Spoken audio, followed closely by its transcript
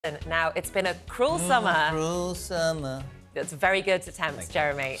Now, it's been a cruel summer. Cruel summer. That's very good attempts,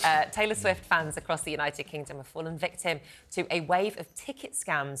 Jeremy. Taylor Swift fans across the United Kingdom have fallen victim to a wave of ticket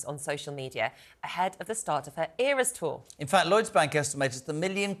scams on social media ahead of the start of her Eras tour. In fact, Lloyds Bank estimates the £1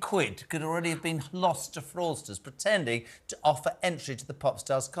 million could already have been lost to fraudsters pretending to offer entry to the pop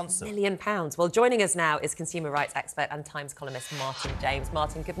star's concert. £1 million. Well, joining us now is consumer rights expert and Times columnist Martyn James.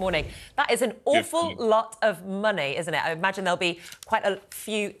 Martyn, good morning. That is an awful lot of money, isn't it? I imagine there'll be quite a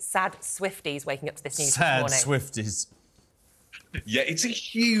few sad Swifties waking up to this news this morning. Sad Swifties. Yeah, it's a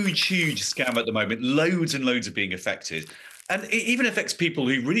huge, huge scam at the moment. Loads and loads are being affected. And it even affects people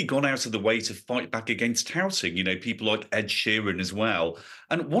who've really gone out of the way to fight back against touting, you know, people like Ed Sheeran as well.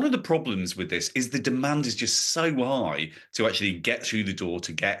 And one of the problems with this is the demand is just so high to actually get through the door,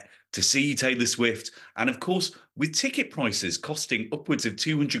 to see Taylor Swift. And of course, with ticket prices costing upwards of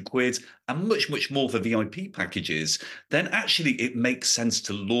 200 quid and much, much more for VIP packages, then actually it makes sense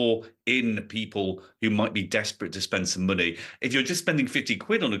to lure in people who might be desperate to spend some money. If you're just spending 50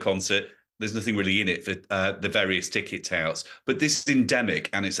 quid on a concert, there's nothing really in it for the various ticket touts. But this is endemic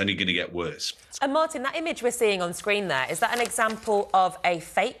and it's only going to get worse. And Martyn, that image we're seeing on screen there, is that an example of a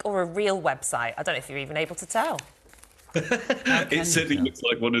fake or a real website? I don't know if you're even able to tell. It certainly looks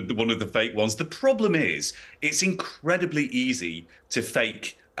like one of the fake ones. The problem is it's incredibly easy to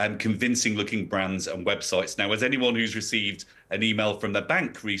fake convincing looking brands and websites. Now, as anyone who's received an email from their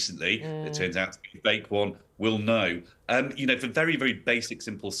bank recently that turns out to be a fake one will know, you know, for very, very basic,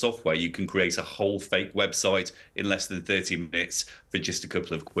 simple software, you can create a whole fake website in less than 30 minutes for just a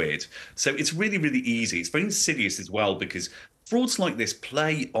couple of quid. So it's really, really easy. It's very insidious as well, because frauds like this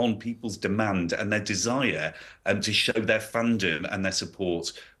play on people's demand and their desire to show their fandom and their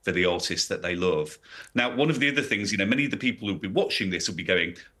support for the artists that they love. Now, one of the other things, you know, many of the people who'll be watching this will be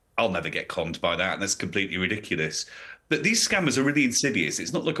going, I'll never get conned by that, and that's completely ridiculous. But these scammers are really insidious.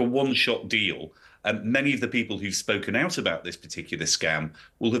 It's not like a one-shot deal. Many of the people who've spoken out about this particular scam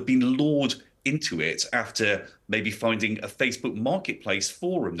will have been lured into it after maybe finding a Facebook marketplace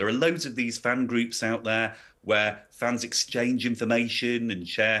forum. There are loads of these fan groups out there where fans exchange information and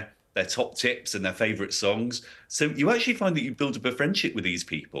share their top tips and their favourite songs. So you actually find that you build up a friendship with these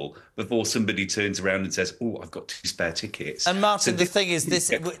people before somebody turns around and says, oh, I've got 2 spare tickets. And Martyn, the thing is,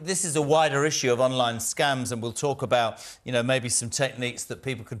 this is a wider issue of online scams, and we'll talk about, you know, maybe some techniques that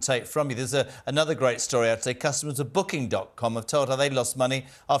people can take from you. There's another great story out today. Customers of Booking.com have told how they lost money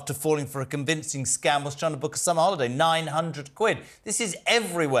after falling for a convincing scam whilst trying to book a summer holiday, 900 quid. This is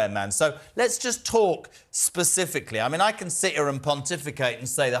everywhere, man. So let's just talk specifically. I mean, I can sit here and pontificate and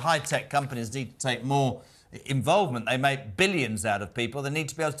say the high-tech companies need to take more involvement. They make billions out of people. They need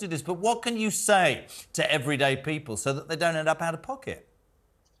to be able to do this. But what can you say to everyday people so that they don't end up out of pocket?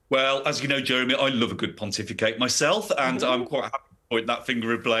 Well, as you know, Jeremy, I love a good pontificate myself, and I'm quite happy to point that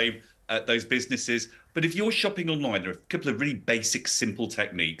finger of blame at those businesses. But if you're shopping online, there are a couple of really basic, simple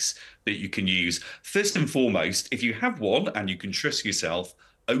techniques that you can use. First and foremost, if you have one and you can trust yourself,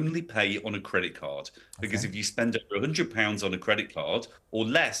 only pay on a credit card, because if you spend over £100 on a credit card, or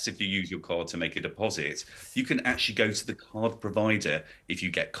less if you use your card to make a deposit, you can actually go to the card provider if you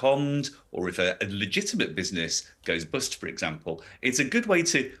get conned or if a legitimate business goes bust, for example. It's a good way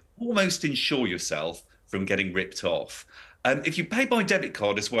to almost insure yourself from getting ripped off. If you pay by debit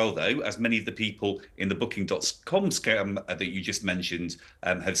card as well, though, as many of the people in the Booking.com scam that you just mentioned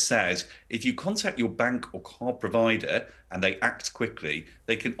have said, if you contact your bank or card provider and they act quickly,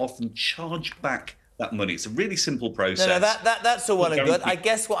 they can often charge back that money. It's a really simple process. No, that's all well and good. I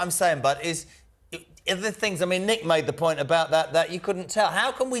guess what I'm saying, Bud, is the things, I mean, Nick made the point about that you couldn't tell.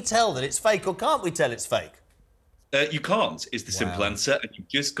 How can we tell that it's fake, or can't we tell it's fake? You can't, is the simple answer. And you've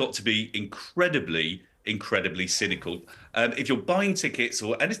just got to be incredibly cynical. If you're buying tickets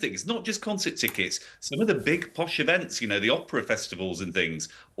or anything, it's not just concert tickets. Some of the big posh events, you know, the opera festivals and things,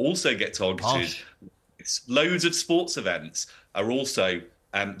 also get targeted. Loads of sports events are also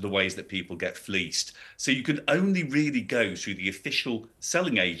the ways that people get fleeced. So you can only really go through the official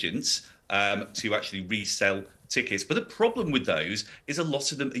selling agents to actually resell tickets. But the problem with those is a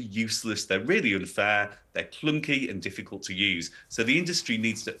lot of them are useless. They're really unfair. They're clunky and difficult to use. So the industry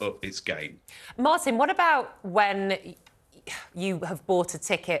needs to up its game. Martyn, what about when you have bought a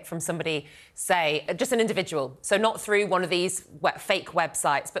ticket from somebody, say, just an individual, so not through one of these fake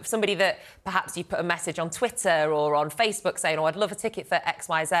websites, but somebody that perhaps you put a message on Twitter or on Facebook saying, oh, I'd love a ticket for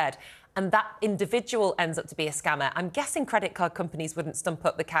XYZ, and that individual ends up to be a scammer? I'm guessing credit card companies wouldn't stump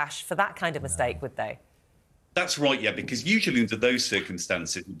up the cash for that kind of mistake, would they? That's right, yeah, because usually under those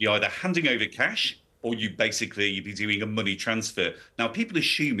circumstances, you'd be either handing over cash or you'd be doing a money transfer. Now, people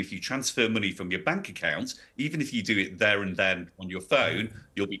assume if you transfer money from your bank account, even if you do it there and then on your phone,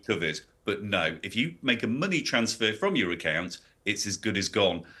 you'll be covered. But no, if you make a money transfer from your account, it's as good as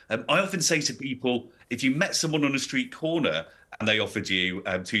gone. I often say to people, if you met someone on a street corner and they offered you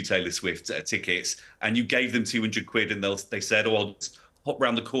 2 Taylor Swift tickets and you gave them 200 quid and they said, oh, I'll just hop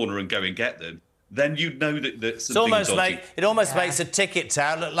round the corner and go and get them, then you'd know that something's dodgy. It almost makes a ticket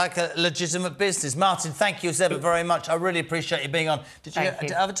tout look like a legitimate business. Martyn, thank you as ever very much. I really appreciate you being on. Did I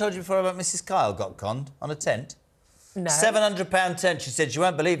ever told you before about Mrs. Kyle got conned on a tent? No. £700 tent. She said, you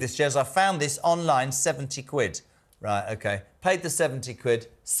won't believe this, Jez. I found this online, 70 quid. Right, OK. Paid the 70 quid.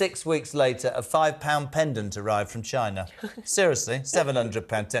 6 weeks later, a £5 pendant arrived from China. Seriously,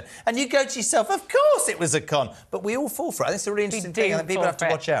 £700 tent. And you go to yourself, of course it was a con. But we all fall for it. I think it's a really interesting thing. I think people have to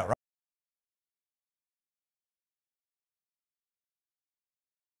watch out, right?